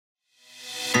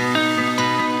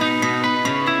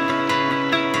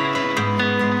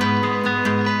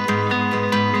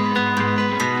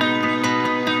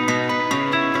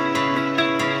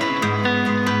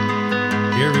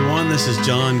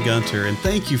John Gunter, and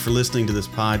thank you for listening to this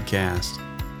podcast.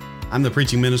 I'm the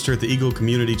preaching minister at the Eagle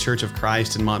Community Church of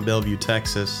Christ in Mont Belvieu,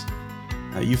 Texas.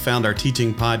 You found our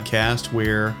teaching podcast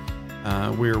where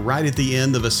we're right at the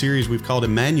end of a series we've called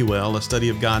Emmanuel, a study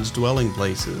of God's dwelling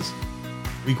places.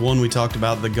 Week 1, we talked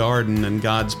about the garden and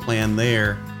God's plan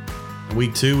there. And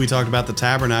week 2, we talked about the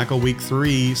tabernacle. Week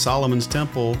 3, Solomon's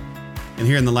temple. And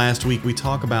here in the last week, we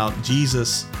talk about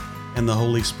Jesus and the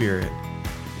Holy Spirit.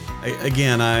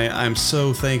 Again, I'm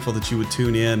so thankful that you would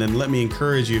tune in, and let me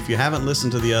encourage you, if you haven't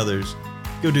listened to the others,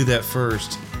 go do that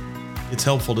first. It's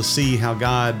helpful to see how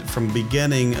God, from the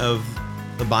beginning of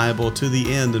the Bible to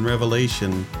the end in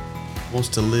Revelation, wants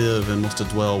to live and wants to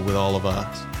dwell with all of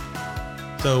us.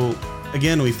 So,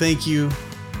 again, we thank you.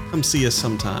 Come see us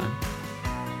sometime.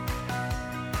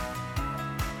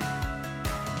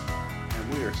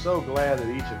 And we are so glad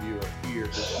that each of you are here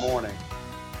this morning.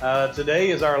 Today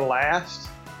is our last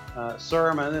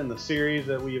sermon in the series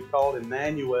that we have called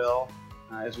Emmanuel,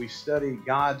 as we study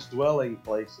God's dwelling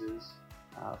places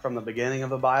from the beginning of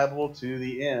the Bible to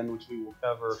the end, which we will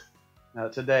cover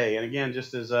today. And again,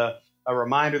 just as a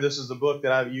reminder, this is the book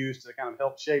that I've used to kind of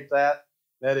help shape that.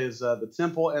 That is The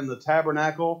Temple and the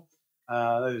Tabernacle.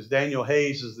 That is Daniel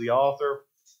Hayes is the author.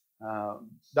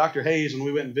 Dr. Hayes, when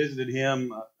we went and visited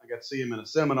him, I got to see him in a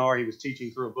seminar. He was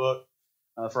teaching through a book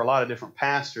for a lot of different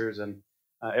pastors, and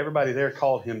everybody there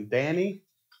called him Danny,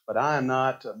 but I am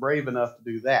not brave enough to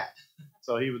do that.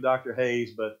 So he was Dr.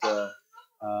 Hayes, but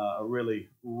a really,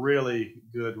 really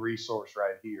good resource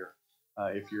right here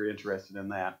if you're interested in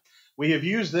that. We have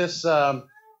used this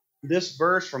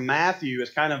verse from Matthew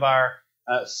as kind of our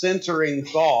centering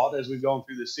thought as we've gone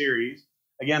through this series.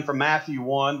 Again, from Matthew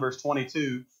 1, verse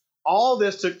 22, all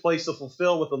this took place to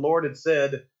fulfill what the Lord had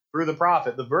said through the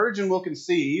prophet. The virgin will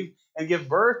conceive and give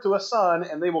birth to a son,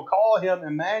 and they will call him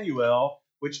Emmanuel,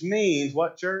 which means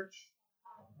what, church?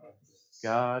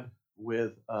 God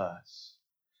with us.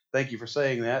 Thank you for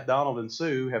saying that. Donald and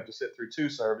Sue have to sit through 2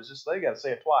 services, so they got to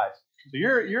say it twice. So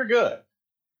you're good.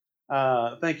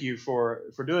 Thank you for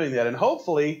doing that. And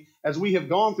hopefully, as we have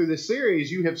gone through this series,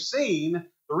 you have seen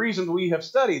the reason we have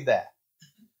studied that.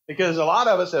 Because a lot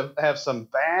of us have had some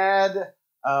bad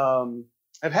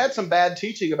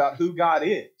teaching about who God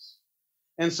is.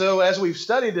 And so as we've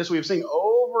studied this, we've seen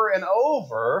over and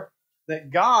over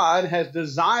that God has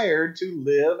desired to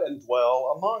live and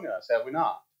dwell among us, have we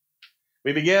not?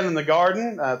 We began in the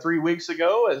garden 3 weeks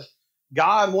ago as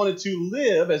God wanted to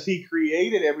live as he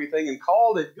created everything and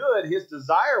called it good. His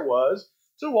desire was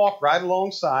to walk right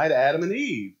alongside Adam and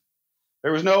Eve.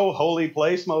 There was no holy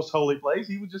place, most holy place.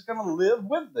 He was just going to live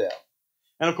with them.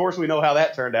 And of course, we know how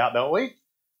that turned out, don't we?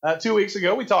 2 weeks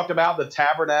ago, we talked about the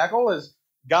tabernacle as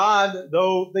God,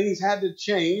 though things had to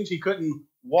change, he couldn't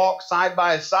walk side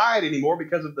by side anymore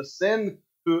because of the sin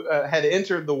who had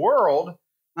entered the world.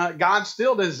 God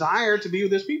still desired to be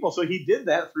with his people, so he did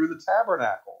that through the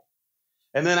tabernacle.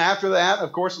 And then after that,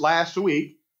 of course, last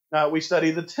week, we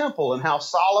studied the temple and how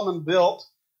Solomon built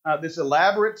this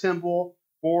elaborate temple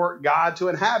for God to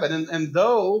inhabit. And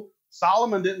though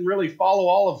Solomon didn't really follow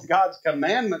all of God's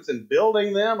commandments in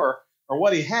building them or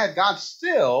what he had, God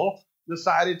still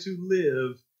decided to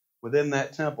live within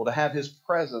that temple, to have his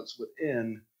presence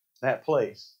within that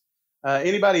place.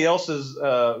 Anybody else's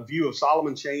view of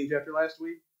Solomon change after last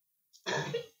week?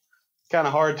 Kind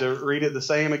of hard to read it the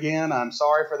same again. I'm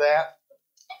sorry for that.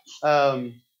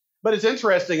 But it's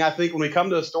interesting, I think, when we come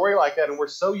to a story like that, and we're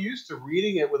so used to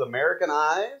reading it with American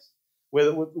eyes,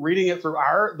 with reading it through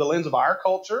the lens of our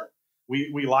culture.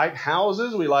 We like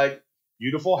houses. We like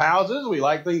beautiful houses. We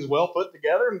like things well put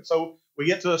together. And so we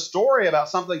get to a story about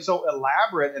something so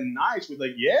elaborate and nice. We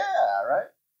think, yeah, right?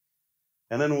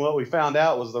 And then what we found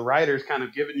out was the writer's kind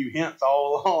of giving you hints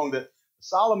all along that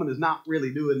Solomon is not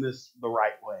really doing this the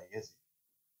right way, is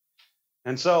he?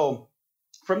 And so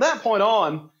from that point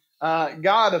on,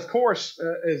 God, of course,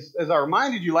 as I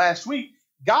reminded you last week,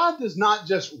 God does not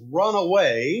just run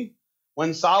away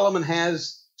when Solomon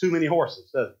has too many horses,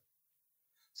 does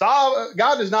he?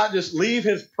 God does not just leave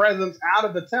his presence out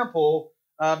of the temple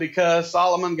because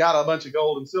Solomon got a bunch of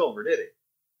gold and silver, did he?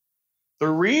 The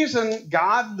reason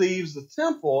God leaves the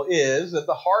temple is that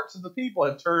the hearts of the people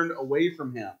have turned away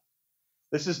from him.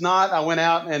 This is not, I went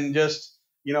out and just,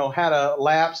 had a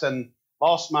lapse and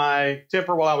lost my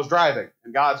temper while I was driving,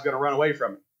 and God's going to run away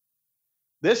from me.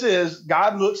 This is,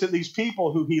 God looks at these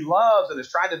people who he loves and has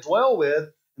tried to dwell with,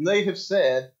 and they have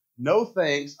said, no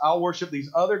thanks, I'll worship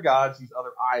these other gods, these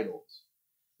other idols.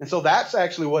 And so that's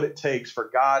actually what it takes for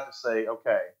God to say,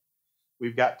 okay,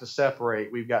 we've got to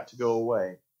separate, we've got to go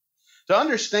away. To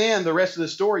understand the rest of the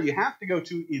story, you have to go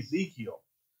to Ezekiel.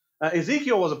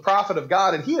 Ezekiel was a prophet of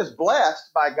God, and he is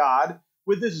blessed by God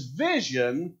with this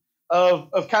vision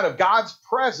of kind of God's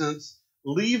presence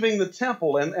leaving the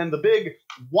temple and the big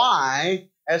why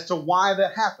as to why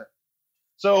that happened.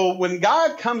 So when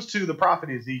God comes to the prophet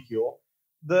Ezekiel,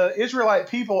 the Israelite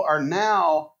people are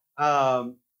now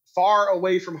far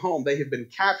away from home. They have been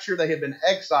captured, they have been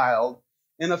exiled,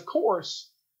 and of course,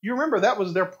 you remember that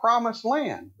was their promised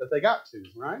land that they got to,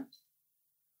 right?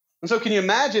 And so can you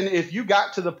imagine if you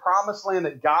got to the promised land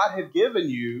that God had given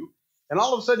you, and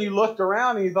all of a sudden you looked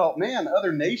around and you thought, man,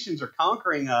 other nations are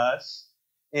conquering us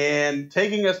and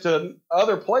taking us to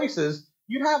other places,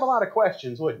 you'd have a lot of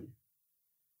questions, wouldn't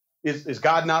you? Is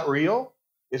God not real?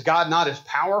 Is God not as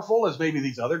powerful as maybe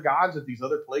these other gods that these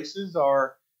other places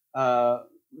are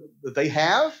that they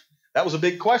have? That was a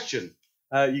big question.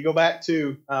 You go back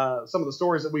to some of the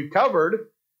stories that we've covered.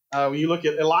 When you look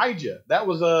at Elijah, that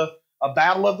was a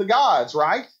battle of the gods,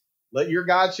 right? Let your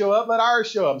God show up, let ours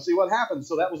show up, and see what happens.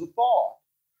 So that was a thought.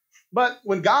 But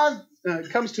when God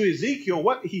comes to Ezekiel,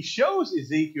 what he shows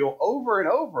Ezekiel over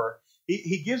and over,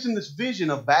 he gives him this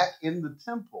vision of back in the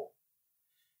temple.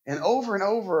 And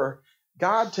over,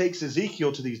 God takes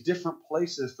Ezekiel to these different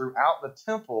places throughout the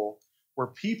temple where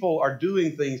people are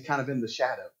doing things kind of in the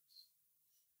shadows.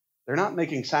 They're not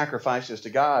making sacrifices to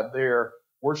God. They're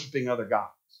worshiping other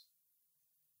gods.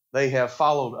 They have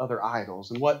followed other idols.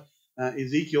 And what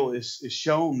Ezekiel is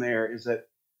shown there is that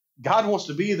God wants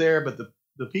to be there, but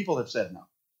the people have said no.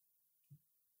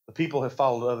 The people have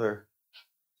followed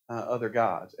other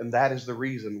gods. And that is the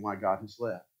reason why God has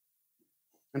left.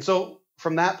 And so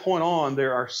from that point on,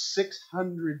 there are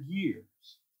 600 years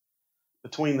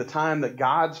between the time that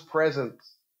God's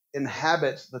presence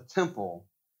inhabits the temple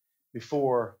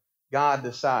before God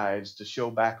decides to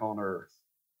show back on earth.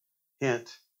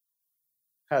 Hint,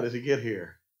 how does he get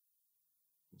here?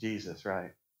 Jesus,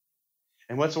 right?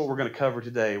 And that's what we're going to cover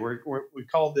today. We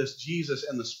called this Jesus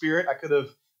and the Spirit. I could have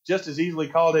just as easily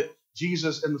called it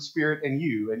Jesus and the Spirit and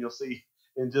you, and you'll see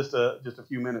in just a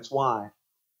few minutes why.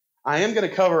 I am going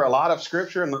to cover a lot of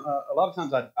Scripture, and a lot of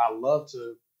times I love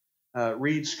to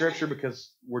read Scripture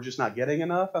because we're just not getting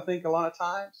enough, I think, a lot of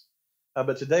times.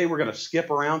 But today we're going to skip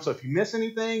around, so if you miss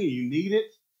anything and you need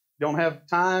it, don't have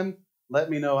time, let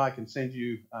me know. I can send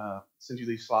you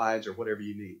these slides or whatever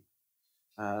you need.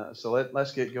 So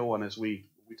let's get going as we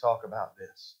talk about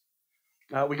this.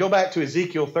 We go back to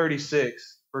Ezekiel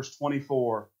 36, verse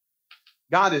 24.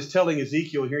 God is telling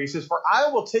Ezekiel here, he says, "For I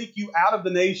will take you out of the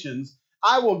nations.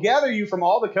 I will gather you from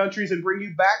all the countries and bring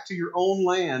you back to your own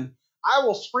land. I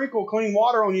will sprinkle clean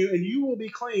water on you, and you will be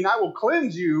clean. I will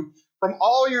cleanse you from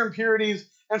all your impurities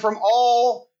and from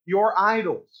all your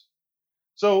idols."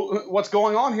 So what's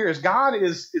going on here is God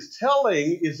is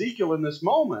telling Ezekiel in this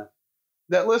moment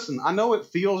that, listen, I know it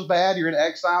feels bad. You're in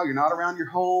exile. You're not around your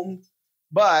home.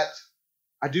 But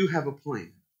I do have a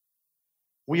plan.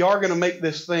 We are going to make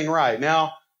this thing right.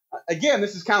 Now, again,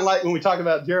 this is kind of like when we talk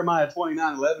about Jeremiah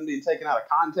 29:11 being taken out of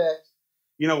context.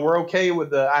 We're okay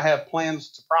with I have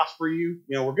plans to prosper you.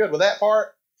 We're good with that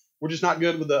part. We're just not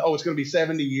good with it's going to be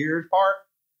 70 years part.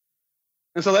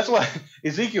 And so that's what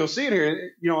Ezekiel's seeing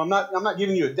here. I'm not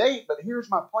giving you a date, but here's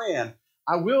my plan.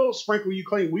 I will sprinkle you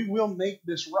clean. We will make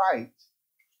this right.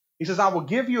 He says, I will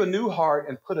give you a new heart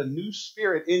and put a new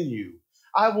spirit in you.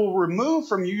 I will remove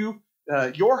from you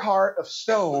your heart of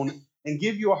stone and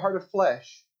give you a heart of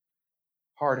flesh.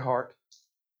 Hard heart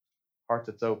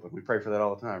that's open. We pray for that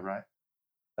all the time, right?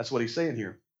 That's what he's saying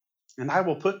here. And I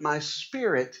will put my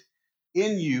spirit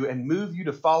in you and move you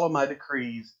to follow my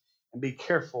decrees and be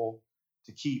careful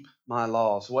to keep my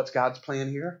laws. So what's God's plan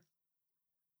here?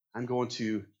 I'm going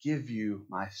to give you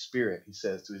my spirit, he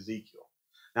says to Ezekiel.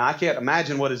 Now, I can't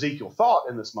imagine what Ezekiel thought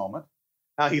in this moment,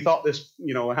 how he thought this,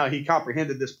 how he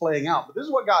comprehended this playing out. But this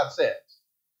is what God says.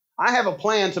 I have a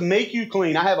plan to make you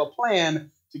clean. I have a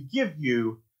plan to give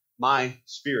you my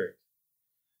spirit.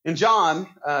 And John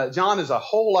is a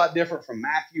whole lot different from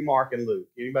Matthew, Mark, and Luke.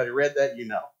 Anybody read that?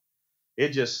 It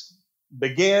just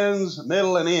begins,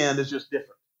 middle, and end is just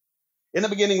different. In the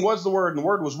beginning was the Word, and the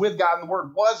Word was with God, and the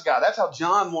Word was God. That's how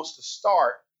John wants to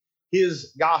start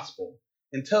his gospel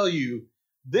and tell you,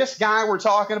 this guy we're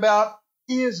talking about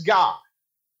is God.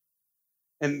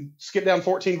 And skip down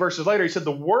 14 verses later, he said,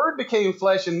 the Word became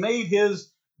flesh and made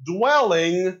his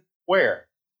dwelling where?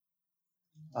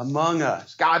 Among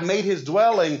us. God made his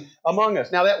dwelling among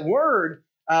us. Now that word,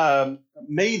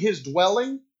 made his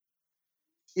dwelling,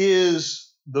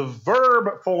 is the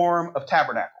verb form of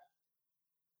tabernacle.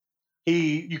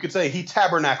 You could say he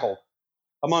tabernacled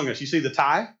among us. You see the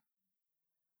tie?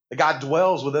 That God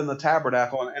dwells within the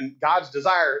tabernacle, and God's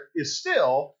desire is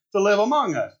still to live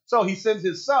among us. So he sent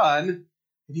his son,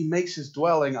 and he makes his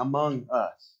dwelling among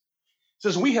us. It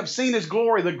says, we have seen his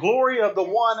glory, the glory of the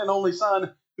one and only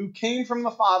Son who came from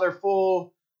the Father,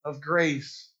 full of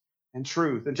grace and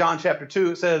truth. In John chapter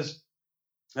 2, it says,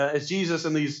 as Jesus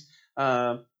and these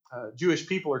Jewish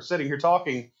people are sitting here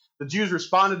talking, the Jews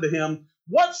responded to him,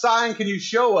 what sign can you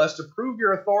show us to prove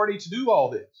your authority to do all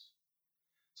this?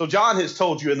 So John has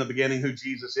told you in the beginning who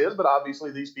Jesus is, but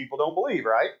obviously these people don't believe,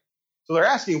 right? So they're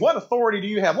asking, what authority do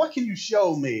you have? What can you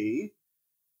show me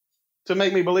to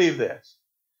make me believe this?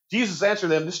 Jesus answered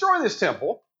them, destroy this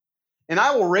temple, and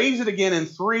I will raise it again in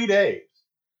 3 days.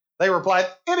 They replied,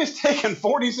 it has taken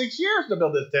 46 years to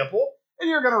build this temple, and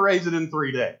you're going to raise it in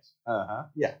 3 days.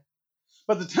 Yeah.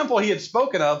 But the temple he had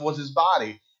spoken of was his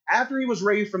body. After he was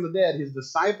raised from the dead, his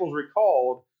disciples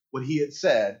recalled what he had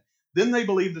said. Then they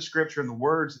believed the scripture and the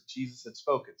words that Jesus had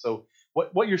spoken. So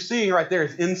what you're seeing right there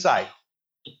is insight.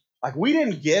 Like, we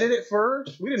didn't get it at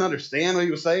first. We didn't understand what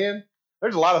he was saying.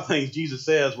 There's a lot of things Jesus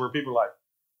says where people are like,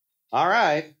 all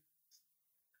right,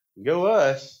 go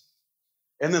us.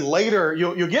 And then later,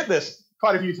 you'll get this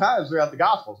quite a few times throughout the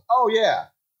Gospels. Oh, yeah,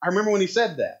 I remember when he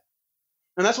said that.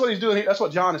 And that's what he's doing here. That's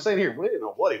what John is saying here. We didn't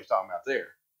know what he was talking about there.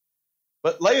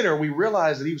 But later, we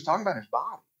realized that he was talking about his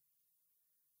body.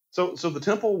 So the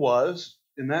temple was,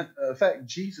 in that effect,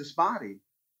 Jesus' body.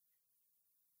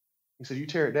 He said, you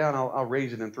tear it down, I'll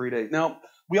raise it in 3 days. Now,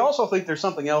 we also think there's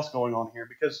something else going on here,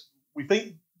 because we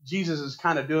think Jesus is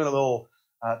kind of doing a little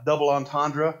double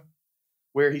entendre,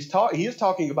 where he is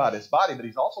talking about his body, but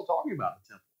he's also talking about the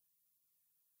temple.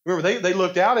 Remember, they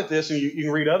looked out at this, and you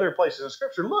can read other places in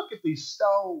Scripture. Look at these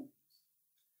stones.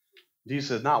 Jesus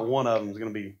says not one of them is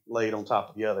going to be laid on top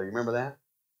of the other. You remember that?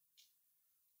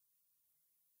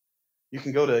 You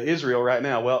can go to Israel right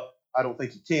now. Well, I don't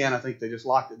think you can. I think they just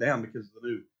locked it down because of the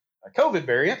new COVID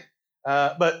variant.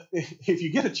 But if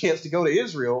you get a chance to go to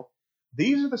Israel,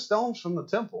 these are the stones from the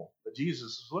temple that Jesus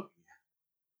is looking at.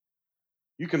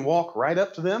 You can walk right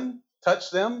up to them,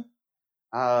 touch them.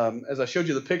 As I showed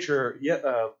you the picture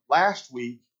last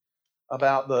week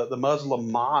about the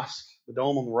Muslim mosque, the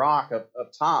Dome on the Rock up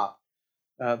top,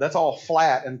 that's all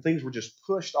flat, and things were just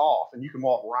pushed off, and you can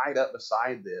walk right up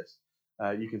beside this.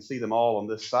 You can see them all on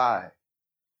this side.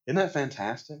 Isn't that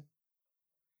fantastic?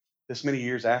 This many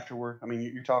years afterward, I mean,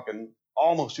 you're talking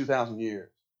almost 2,000 years,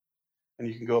 and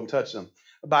you can go up and touch them.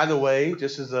 By the way,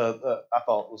 just as I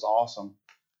thought it was awesome,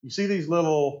 you see these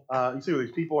little, you see where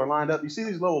these people are lined up? You see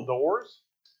these little doors?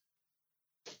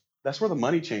 That's where the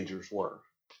money changers were.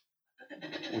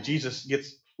 When Jesus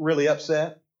gets really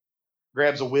upset,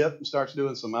 grabs a whip and starts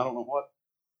doing some I don't know what.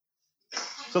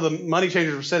 So the money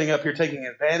changers were sitting up here taking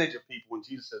advantage of people, and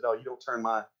Jesus said, "Oh, you don't turn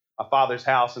my father's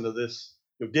house into this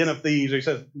den of thieves." Or he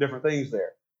says different things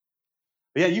there.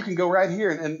 But yeah, you can go right here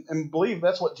and believe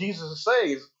that's what Jesus is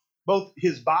saying, is both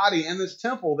his body and this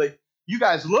temple that you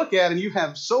guys look at and you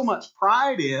have so much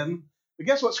pride in. But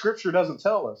guess what Scripture doesn't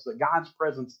tell us? That God's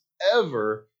presence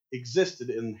ever existed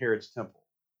in Herod's temple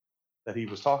that he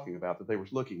was talking about, that they were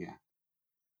looking at.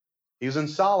 He was in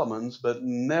Solomon's, but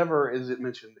never is it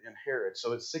mentioned in Herod.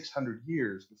 So it's 600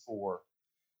 years before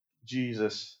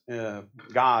Jesus,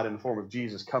 God in the form of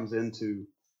Jesus, comes into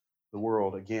the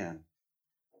world again.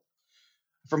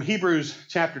 From Hebrews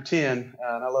chapter 10,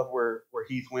 and I love where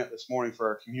Heath went this morning for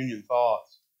our communion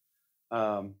thoughts.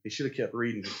 He should have kept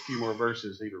reading just a few more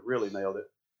verses. He'd have really nailed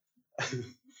it.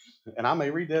 And I may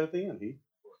read that at the end,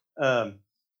 Heath.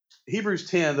 Hebrews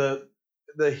 10,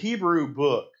 the Hebrew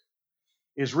book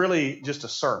is really just a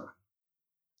sermon.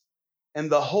 And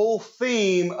the whole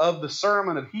theme of the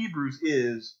sermon of Hebrews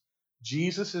is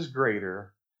Jesus is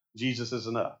greater, Jesus is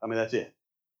enough. I mean, that's it.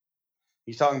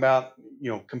 He's talking about,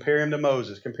 compare him to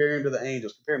Moses, compare him to the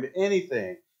angels, compare him to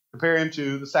anything, compare him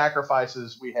to the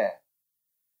sacrifices we had.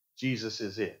 Jesus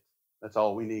is it. That's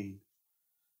all we need.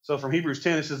 So from Hebrews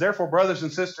 10, it says, therefore, brothers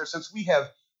and sisters, since we have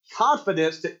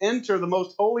confidence to enter the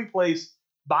most holy place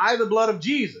by the blood of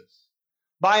Jesus,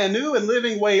 by a new and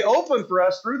living way open for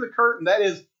us through the curtain, that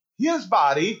is his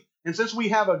body, and since we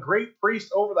have a great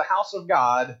priest over the house of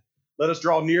God, let us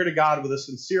draw near to God with a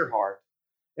sincere heart,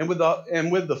 and with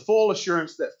the full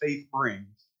assurance that faith brings,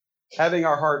 having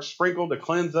our hearts sprinkled to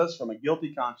cleanse us from a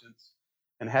guilty conscience,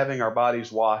 and having our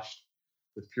bodies washed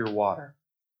with pure water.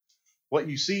 What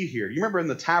you see here, you remember in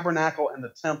the tabernacle and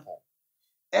the temple,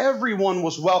 everyone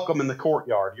was welcome in the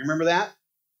courtyard. You remember that?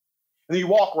 And you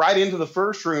walk right into the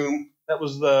first room. That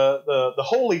was the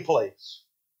holy place.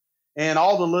 And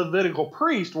all the Levitical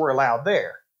priests were allowed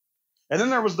there. And then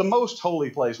there was the most holy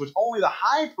place, which only the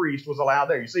high priest was allowed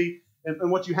there. You see, and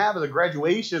what you have is a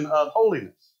graduation of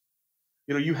holiness.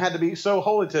 You had to be so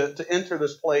holy to enter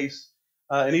this place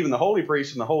and even the holy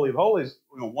priests in the Holy of Holies,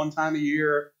 one time a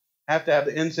year, have to have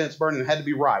the incense burning. It had to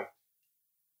be right.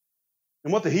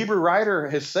 And what the Hebrew writer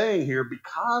is saying here,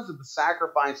 because of the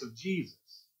sacrifice of Jesus,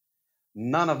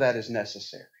 none of that is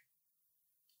necessary.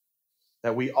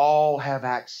 That we all have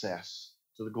access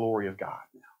to the glory of God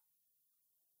now.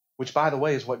 Which, by the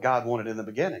way, is what God wanted in the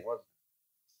beginning, wasn't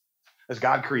it? As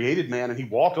God created man and he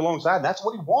walked alongside, that's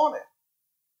what he wanted.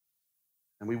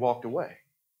 And we walked away.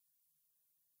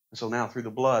 And so now through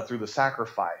the blood, through the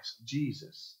sacrifice of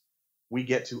Jesus, we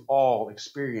get to all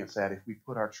experience that if we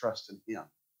put our trust in him.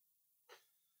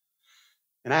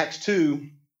 In Acts 2,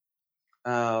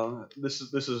 this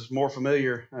is more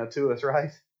familiar to us,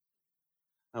 right?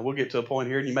 We'll get to a point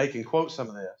here, and you may can quote some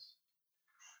of this.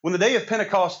 When the day of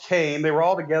Pentecost came, they were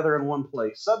all together in one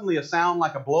place. Suddenly a sound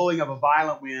like a blowing of a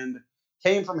violent wind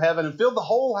came from heaven and filled the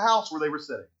whole house where they were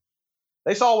sitting.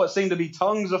 They saw what seemed to be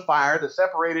tongues of fire that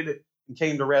separated and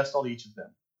came to rest on each of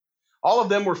them. All of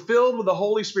them were filled with the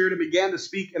Holy Spirit and began to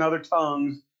speak in other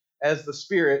tongues as the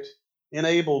Spirit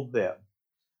enabled them.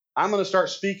 I'm going to start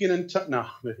speaking in tongues. No,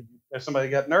 somebody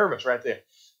got nervous right there.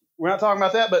 We're not talking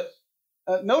about that, but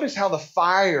notice how the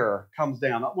fire comes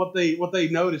down. What they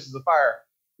notice is the fire.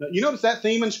 You notice that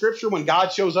theme in Scripture when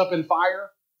God shows up in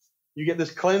fire? You get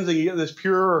this cleansing, you get this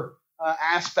pure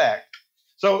aspect.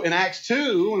 So in Acts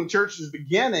 2, when the church is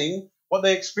beginning, what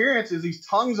they experience is these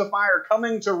tongues of fire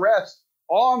coming to rest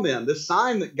on them. This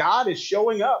sign that God is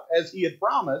showing up as he had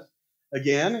promised.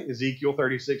 Again, Ezekiel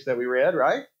 36 that we read,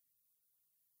 right?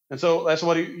 And so that's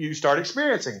what you start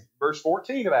experiencing. Verse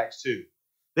 14 of Acts 2.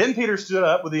 Then Peter stood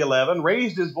up with the 11,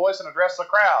 raised his voice, and addressed the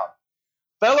crowd.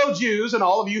 Fellow Jews and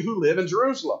all of you who live in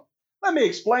Jerusalem, let me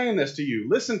explain this to you.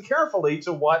 Listen carefully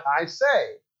to what I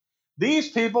say. These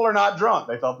people are not drunk.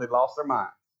 They thought they'd lost their mind.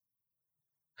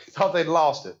 They thought they'd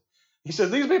lost it. He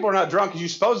says, these people are not drunk because you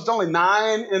suppose it's only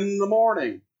 9 in the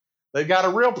morning. They've got a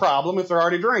real problem if they're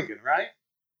already drinking, right?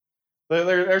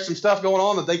 There's some stuff going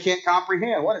on that they can't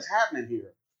comprehend. What is happening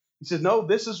here? He says, no,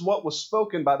 this is what was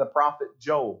spoken by the prophet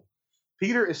Joel.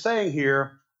 Peter is saying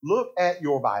here, look at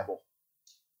your Bible.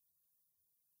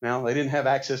 Now, they didn't have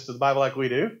access to the Bible like we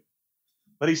do.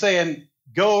 But he's saying,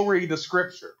 go read the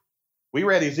Scripture. We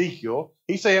read Ezekiel.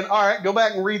 He's saying, all right, go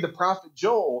back and read the prophet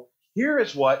Joel. Here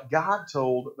is what God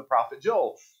told the prophet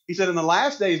Joel. He said, in the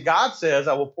last days, God says,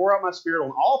 I will pour out my Spirit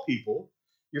on all people.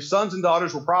 Your sons and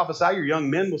daughters will prophesy. Your young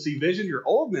men will see vision. Your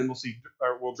old men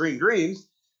will dream dreams.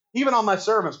 Even on my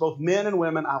servants, both men and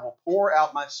women, I will pour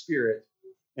out my Spirit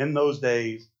in those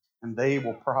days, and they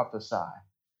will prophesy.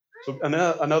 So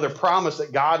another promise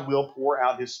that God will pour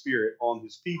out his Spirit on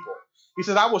his people. He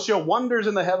says, I will show wonders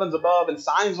in the heavens above and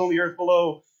signs on the earth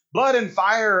below, blood and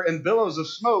fire and billows of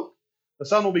smoke. The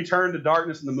sun will be turned to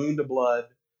darkness and the moon to blood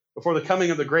before the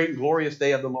coming of the great and glorious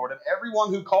day of the Lord. And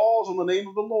everyone who calls on the name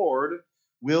of the Lord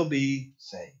will be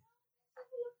saved.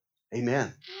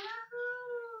 Amen.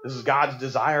 This is God's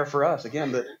desire for us.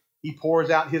 Again, that he pours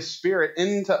out his Spirit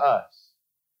into us.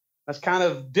 That's kind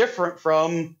of different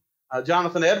from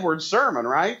Jonathan Edwards' sermon,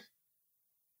 right?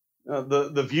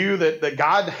 The view that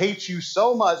God hates you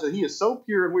so much, that he is so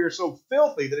pure and we are so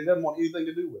filthy that he doesn't want anything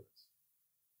to do with us.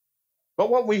 But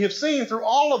what we have seen through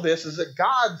all of this is that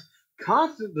God's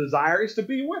constant desire is to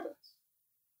be with us.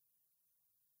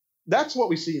 That's what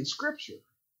we see in Scripture.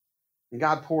 And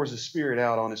God pours his Spirit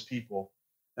out on his people.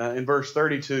 In verse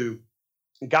 32,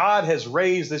 God has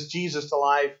raised this Jesus to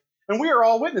life, and we are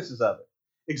all witnesses of it.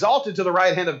 Exalted to the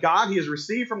right hand of God, he has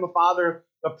received from the Father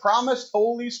the promised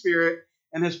Holy Spirit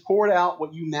and has poured out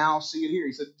what you now see and hear.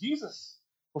 He said, Jesus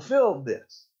fulfilled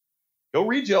this. Go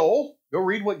read Joel. Go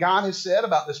read what God has said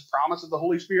about this promise of the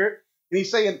Holy Spirit. And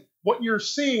he's saying, what you're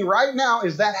seeing right now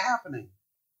is that happening.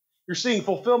 You're seeing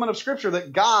fulfillment of Scripture,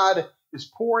 that God is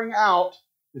pouring out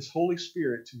his Holy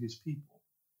Spirit to his people,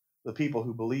 the people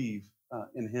who believe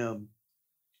in him.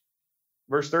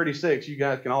 Verse 36, you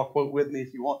guys can all quote with me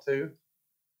if you want to.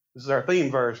 This is our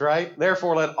theme verse, right?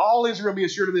 Therefore, let all Israel be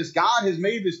assured of this. God has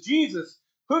made this Jesus,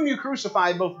 whom you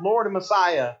crucified, both Lord and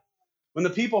Messiah. When the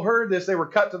people heard this, they were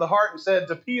cut to the heart and said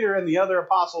to Peter and the other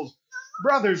apostles,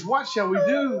 brothers, what shall we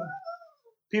do?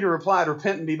 Peter replied,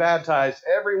 repent and be baptized,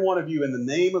 every one of you, in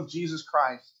the name of Jesus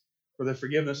Christ, for the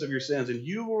forgiveness of your sins, and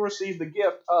you will receive the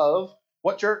gift of,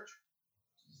 what church?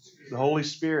 The Holy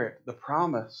Spirit. The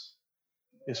promise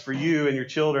is for you and your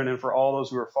children and for all those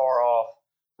who are far off,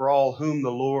 for all whom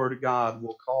the Lord God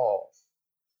will call.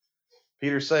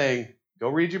 Peter's saying, go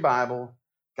read your Bible.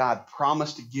 God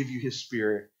promised to give you his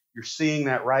Spirit. You're seeing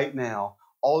that right now.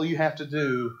 All you have to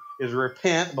do is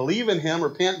repent, believe in him,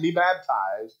 repent, be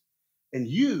baptized, and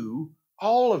you,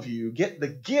 all of you, get the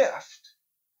gift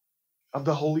of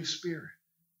the Holy Spirit.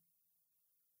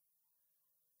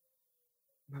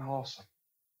 Isn't that awesome?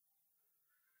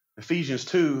 Ephesians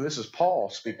 2, this is Paul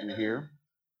speaking here.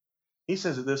 He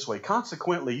says it this way: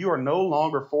 consequently, you are no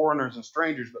longer foreigners and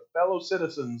strangers, but fellow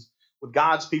citizens with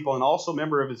God's people and also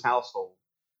member of his household,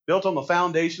 built on the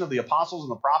foundation of the apostles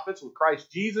and the prophets, with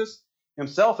Christ Jesus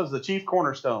himself as the chief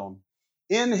cornerstone.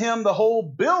 In him, the whole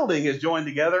building is joined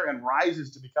together and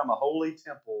rises to become a holy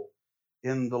temple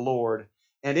in the Lord.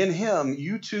 And in him,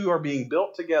 you two are being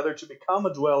built together to become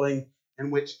a dwelling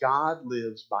in which God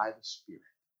lives by the Spirit.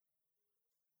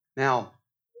 Now,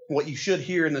 what you should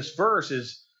hear in this verse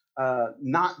is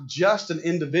not just an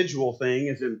individual thing,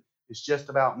 as in it's just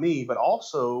about me, but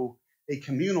also a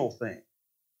communal thing.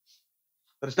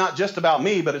 That it's not just about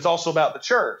me, but it's also about the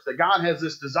church. That God has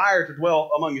this desire to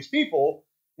dwell among his people.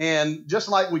 And just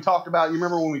like we talked about, you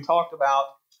remember when we talked about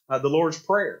the Lord's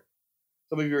Prayer?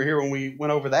 Some of you were here when we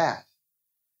went over that.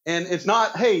 And it's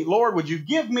not, hey, Lord, would you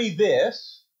give me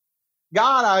this?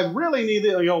 God, I really need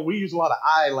it. We use a lot of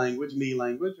I language, me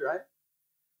language, right?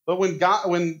 But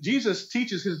when Jesus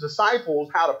teaches his disciples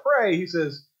how to pray, he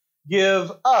says,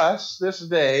 give us this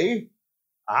day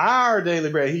our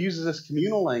daily bread. He uses this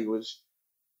communal language.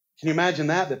 Can you imagine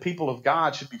that people of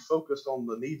God should be focused on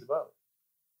the needs of others?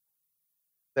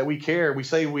 That we care. We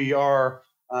say we are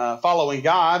following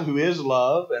God, who is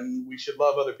love, and we should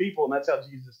love other people, and that's how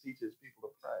Jesus teaches people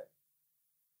to pray.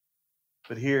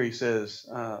 But here he says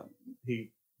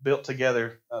he built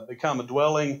together, become a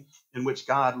dwelling in which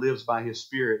God lives by his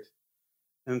Spirit.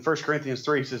 And in 1 Corinthians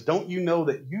 3, he says, don't you know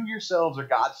that you yourselves are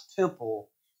God's temple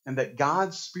and that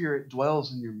God's Spirit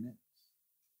dwells in your midst?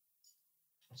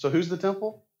 So who's the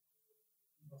temple?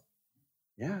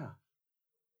 Yeah.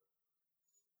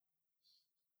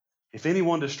 If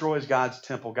anyone destroys God's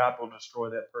temple, God will destroy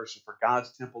that person. For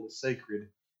God's temple is sacred,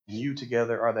 and you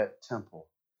together are that temple.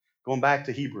 Going back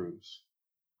to Hebrews,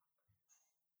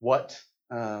 what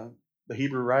the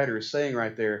Hebrew writer is saying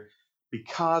right there,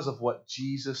 because of what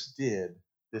Jesus did,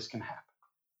 this can happen.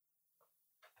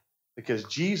 Because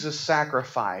Jesus'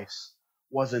 sacrifice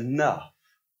was enough.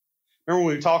 Remember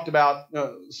when we talked about,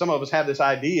 some of us have this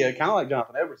idea, kind of like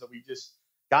Jonathan Edwards, that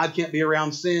God can't be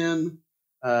around sin.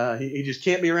 He just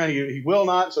can't be around. He will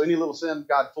not. So any little sin,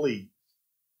 God flees.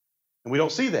 And we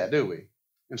don't see that, do we,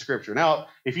 in Scripture? Now,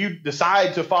 if you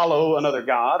decide to follow another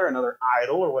god or another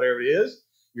idol or whatever it is,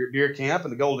 you're at deer camp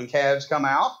and the golden calves come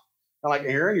out, kind of like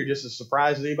Aaron, you're just as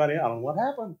surprised as anybody else. I don't know what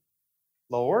happened.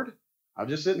 Lord, I'm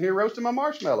just sitting here roasting my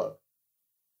marshmallow.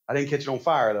 I didn't catch it on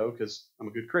fire, though, because I'm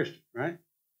a good Christian, right?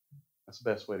 That's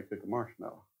the best way to cook a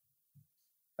marshmallow.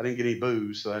 I didn't get any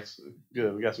booze, so that's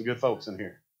good. We got some good folks in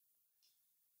here.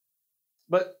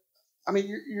 But, I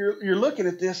mean, you're looking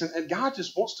at this, and God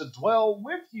just wants to dwell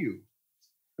with you.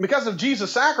 And because of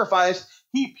Jesus' sacrifice,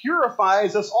 he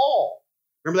purifies us all.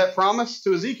 Remember that promise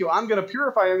to Ezekiel? I'm going to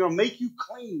purify you. I'm going to make you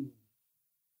clean.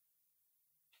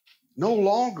 No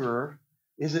longer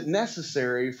is it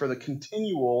necessary for the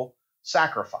continual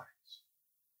sacrifice.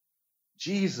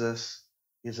 Jesus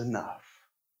is enough.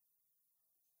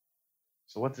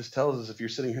 So what this tells us, if you're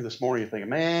sitting here this morning, you're thinking,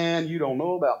 man, you don't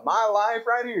know about my life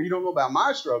right here. You don't know about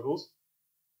my struggles.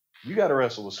 You got to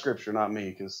wrestle with Scripture, not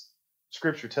me, because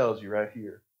Scripture tells you right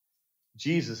here,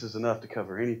 Jesus is enough to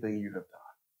cover anything you have done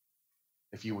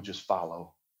if you will just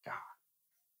follow God.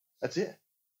 That's it.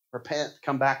 Repent,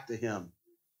 come back to him.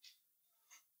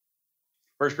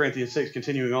 1 Corinthians 6,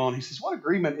 continuing on, he says, what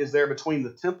agreement is there between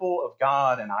the temple of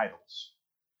God and idols?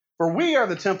 For we are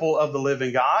the temple of the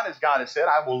living God, as God has said,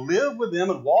 I will live with them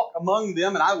and walk among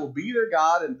them, and I will be their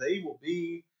God, and they will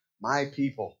be my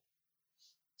people.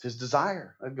 It's his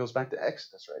desire. That goes back to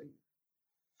Exodus right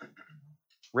here.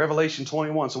 Revelation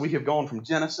 21. So we have gone from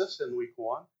Genesis in week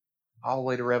 1 all the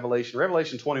way to Revelation.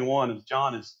 Revelation 21, as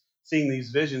John is seeing these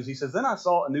visions, he says, then I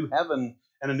saw a new heaven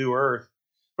and a new earth.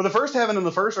 For the first heaven and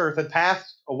the first earth had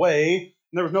passed away,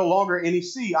 and there was no longer any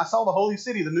sea. I saw the holy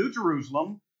city, the new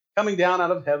Jerusalem, coming down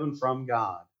out of heaven from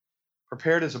God,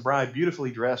 prepared as a bride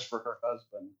beautifully dressed for her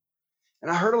husband.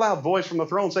 And I heard a loud voice from the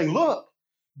throne saying, look,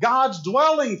 God's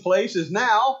dwelling place is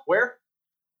now, where?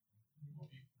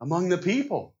 Among the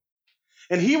people.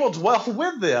 And he will dwell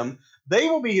with them. They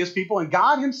will be his people, and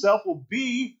God himself will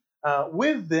be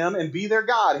with them and be their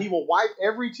God. He will wipe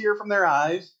every tear from their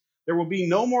eyes. There will be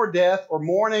no more death or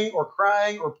mourning or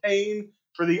crying or pain,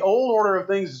 for the old order of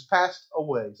things has passed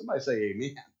away. Somebody say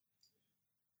amen.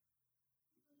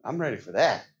 I'm ready for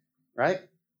that, right?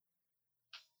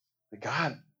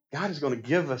 God is going to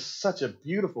give us such a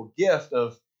beautiful gift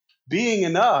of being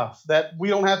enough that we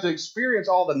don't have to experience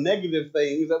all the negative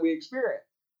things that we experience.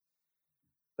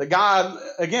 That God,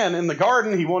 again, in the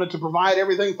garden, he wanted to provide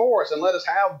everything for us and let us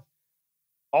have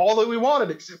all that we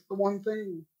wanted except for one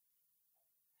thing.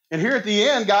 And here at the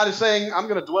end, God is saying, I'm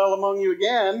going to dwell among you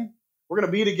again. We're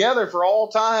going to be together for all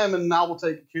time, and I will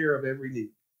take care of every need.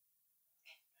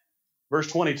 Verse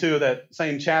 22 of that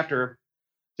same chapter,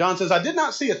 John says, I did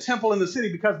not see a temple in the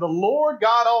city because the Lord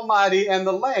God Almighty and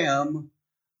the Lamb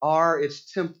are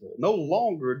its temple. No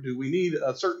longer do we need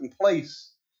a certain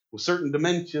place with certain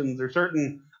dimensions or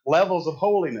certain levels of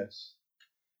holiness.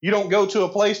 You don't go to a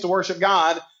place to worship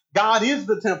God. God is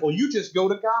the temple. You just go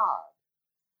to God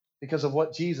because of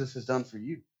what Jesus has done for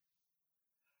you.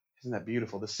 Isn't that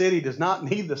beautiful? The city does not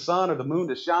need the sun or the moon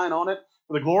to shine on it,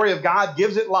 for the glory of God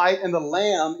gives it light, and the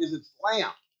Lamb is its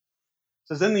lamp. It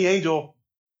says, then the angel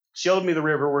showed me the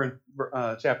river, we're in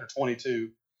chapter 22,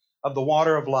 of the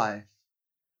water of life,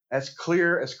 as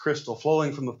clear as crystal,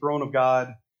 flowing from the throne of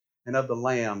God and of the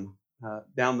Lamb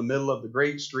down the middle of the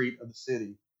great street of the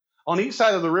city. On each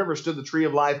side of the river stood the tree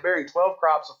of life, bearing 12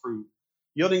 crops of fruit,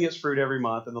 yielding its fruit every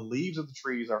month, and the leaves of the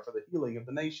trees are for the healing of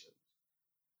the nations.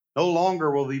 No longer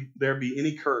will there be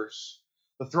any curse.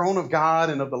 The throne of God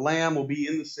and of the Lamb will be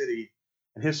in the city,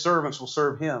 and his servants will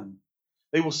serve him.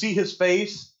 They will see his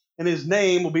face, and his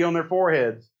name will be on their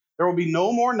foreheads. There will be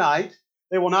no more night.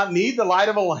 They will not need the light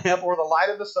of a lamp or the light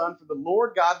of the sun, for the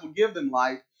Lord God will give them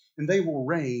light, and they will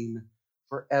reign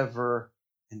forever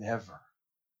and ever.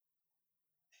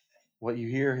 What you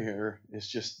hear here is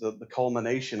just the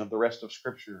culmination of the rest of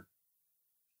Scripture.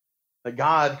 That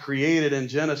God created in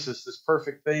Genesis this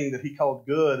perfect thing that he called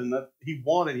good and that he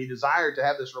wanted, he desired to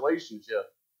have this relationship.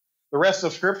 The rest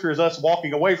of Scripture is us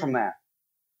walking away from that.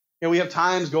 We have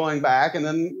times going back and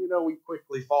then, we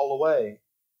quickly fall away.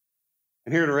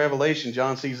 And here in Revelation,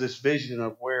 John sees this vision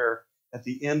of where at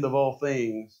the end of all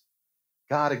things,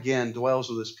 God again dwells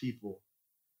with his people.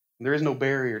 And there is no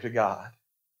barrier to God.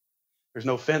 There's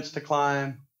no fence to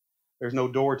climb. There's no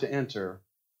door to enter.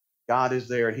 God is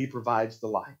there and he provides the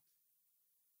light.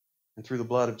 And through the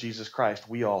blood of Jesus Christ,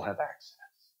 we all have access.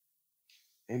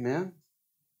 Amen?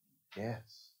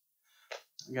 Yes.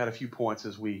 I got a few points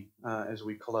as we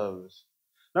close.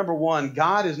 Number one,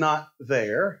 God is not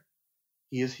there.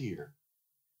 He is here.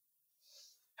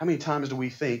 How many times do we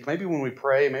think, maybe when we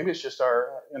pray, maybe it's just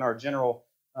in our general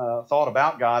thought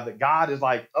about God, that God is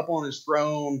like up on his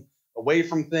throne, away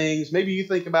from things. Maybe you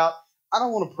think about, I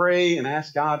don't want to pray and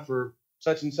ask God for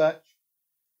such and such.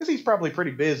 Because he's probably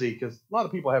pretty busy, because a lot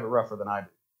of people have it rougher than I do.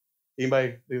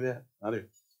 Anybody do that? I do.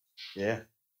 Yeah.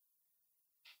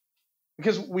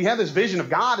 Because we have this vision of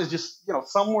God as just,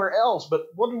 somewhere else. But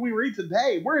what do we read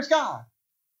today? Where is God?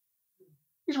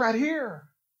 He's right here.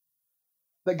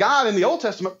 That God in the Old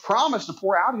Testament promised to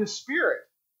pour out his Spirit.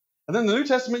 And then in the New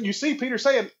Testament, you see Peter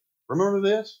saying, remember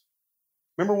this?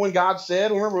 Remember when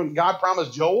God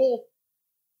promised Joel,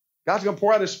 God's going to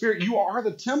pour out his Spirit. You are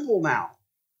the temple now.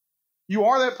 You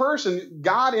are that person.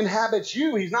 God inhabits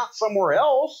you. He's not somewhere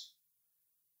else.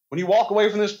 When you walk away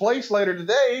from this place later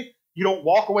today, you don't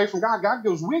walk away from God. God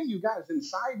goes with you. God is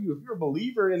inside you. If you're a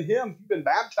believer in him, if you've been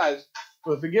baptized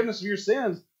for the forgiveness of your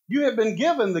sins, you have been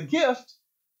given the gift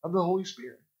of the Holy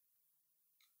Spirit.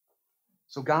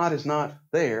 So God is not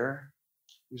there.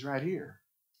 He's right here.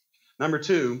 Number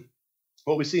two,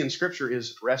 what we see in Scripture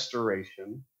is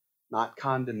restoration, not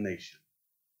condemnation.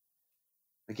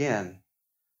 Again,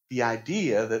 the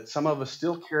idea that some of us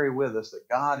still carry with us that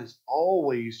God is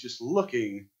always just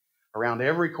looking around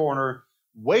every corner,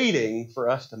 waiting for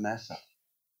us to mess up.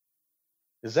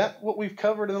 Is that what we've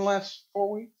covered in the last 4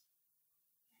 weeks?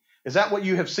 Is that what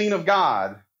you have seen of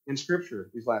God in Scripture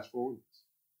these last 4 weeks?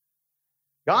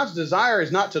 God's desire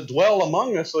is not to dwell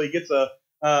among us so he gets a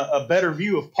better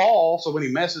view of Paul, so when he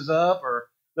messes up or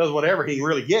does whatever, he can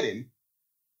really get him.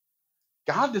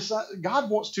 God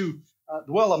wants to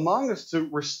dwell among us to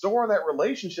restore that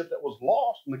relationship that was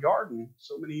lost in the garden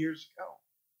so many years ago.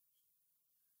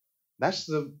 That's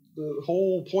the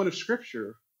whole point of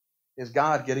Scripture, is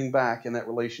God getting back in that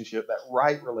relationship, that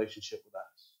right relationship with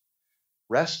us.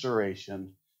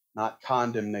 Restoration, not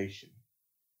condemnation.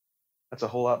 That's a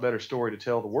whole lot better story to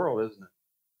tell the world, isn't it?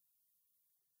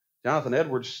 Jonathan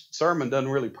Edwards' sermon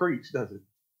doesn't really preach, does it?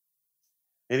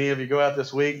 Any of you go out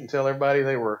this week and tell everybody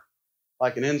they were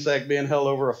like an insect being held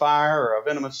over a fire or a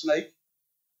venomous snake?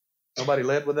 Nobody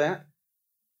led with that?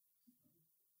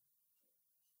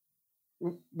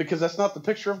 Because that's not the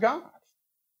picture of God.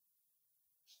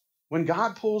 When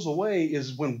God pulls away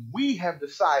is when we have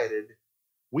decided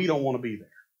we don't want to be there.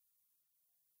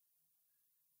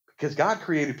 Because God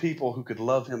created people who could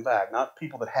love him back, not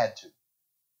people that had to.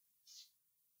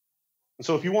 And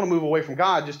so if you want to move away from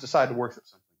God, just decide to worship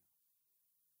something.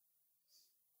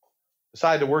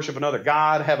 Decide to worship another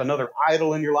God, have another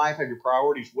idol in your life, have your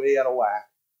priorities way out of whack.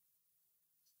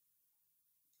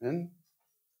 And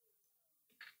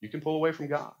You can pull away from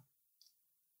God.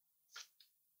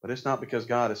 But it's not because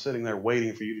God is sitting there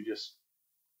waiting for you to just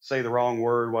say the wrong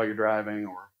word while you're driving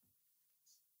or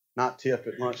not tip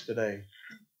at lunch today.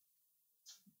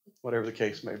 Whatever the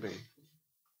case may be.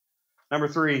 Number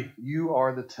 3, you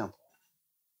are the temple.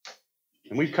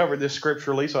 And we've covered this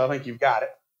scripturally, so I think you've got it.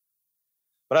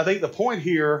 But I think the point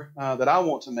here that I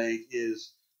want to make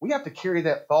is we have to carry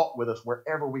that thought with us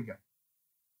wherever we go.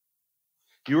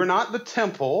 You are not the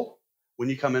temple when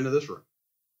you come into this room.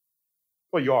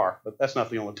 Well, you are, but that's not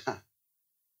the only time.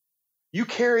 You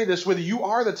carry this with you. You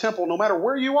are the temple no matter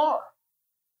where you are.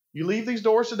 You leave these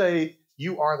doors today,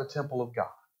 you are the temple of God.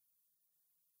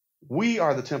 We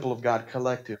are the temple of God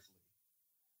collectively.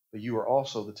 But you are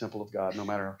also the temple of God no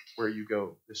matter where you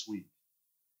go this week.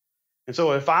 And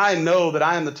so if I know that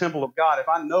I am the temple of God, if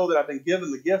I know that I've been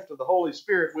given the gift of the Holy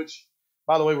Spirit, which,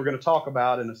 by the way, we're going to talk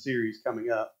about in a series coming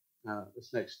up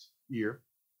this next year.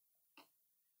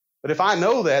 But if I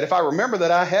know that, if I remember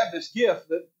that I have this gift,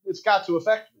 that it's got to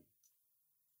affect me.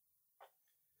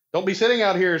 Don't be sitting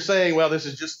out here saying, well, this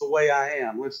is just the way I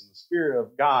am. Listen, the Spirit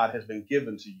of God has been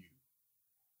given to you.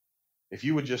 If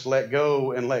you would just let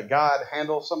go and let God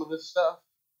handle some of this stuff,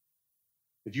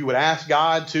 if you would ask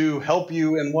God to help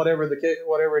you in whatever it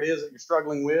is that you're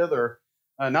struggling with or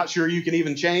not sure you can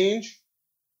even change,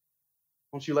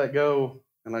 won't you let go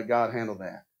and let God handle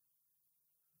that?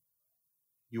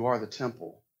 You are the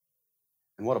temple.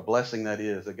 And what a blessing that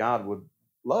is, that God would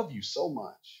love you so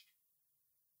much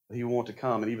that He would want to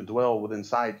come and even dwell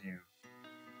inside you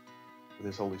with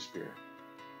His Holy Spirit.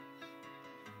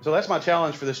 So that's my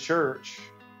challenge for this church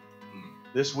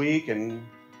this week and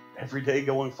every day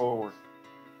going forward.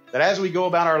 That as we go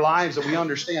about our lives, that we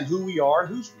understand who we are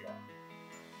and whose we are.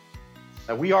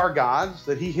 That we are God's,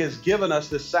 that He has given us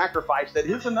this sacrifice that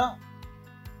is enough.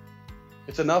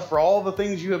 It's enough for all the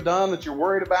things you have done that you're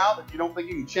worried about, that you don't think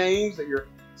you can change, that you're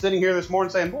sitting here this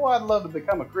morning saying, boy, I'd love to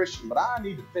become a Christian, but I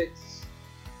need to fix,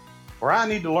 or I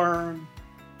need to learn,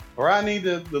 or I need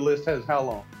to, the list has how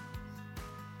long?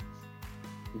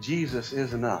 Jesus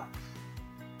is enough.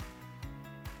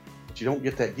 But you don't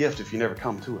get that gift if you never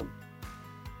come to Him.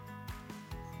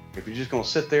 If you're just going to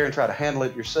sit there and try to handle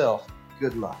it yourself,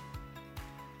 good luck.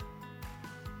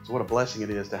 So what a blessing it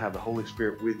is to have the Holy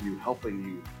Spirit with you, helping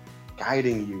you,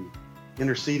 guiding you,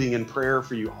 interceding in prayer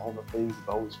for you, all the things that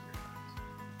the Holy Spirit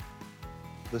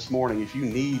does. This morning, if you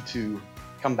need to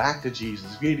come back to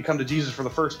Jesus, if you need to come to Jesus for the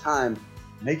first time,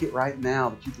 make it right now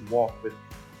that you can walk with Him.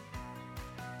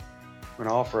 We're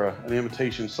going to offer an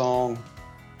invitation song.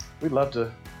 We'd love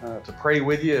to pray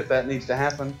with you if that needs to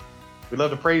happen. We'd love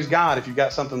to praise God if you've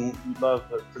got something you'd love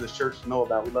for this church to know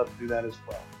about. We'd love to do that as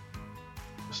well.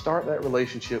 Start that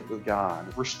relationship with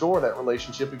God. Restore that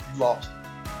relationship if you lost it.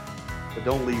 But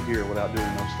don't leave here without doing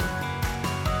those things.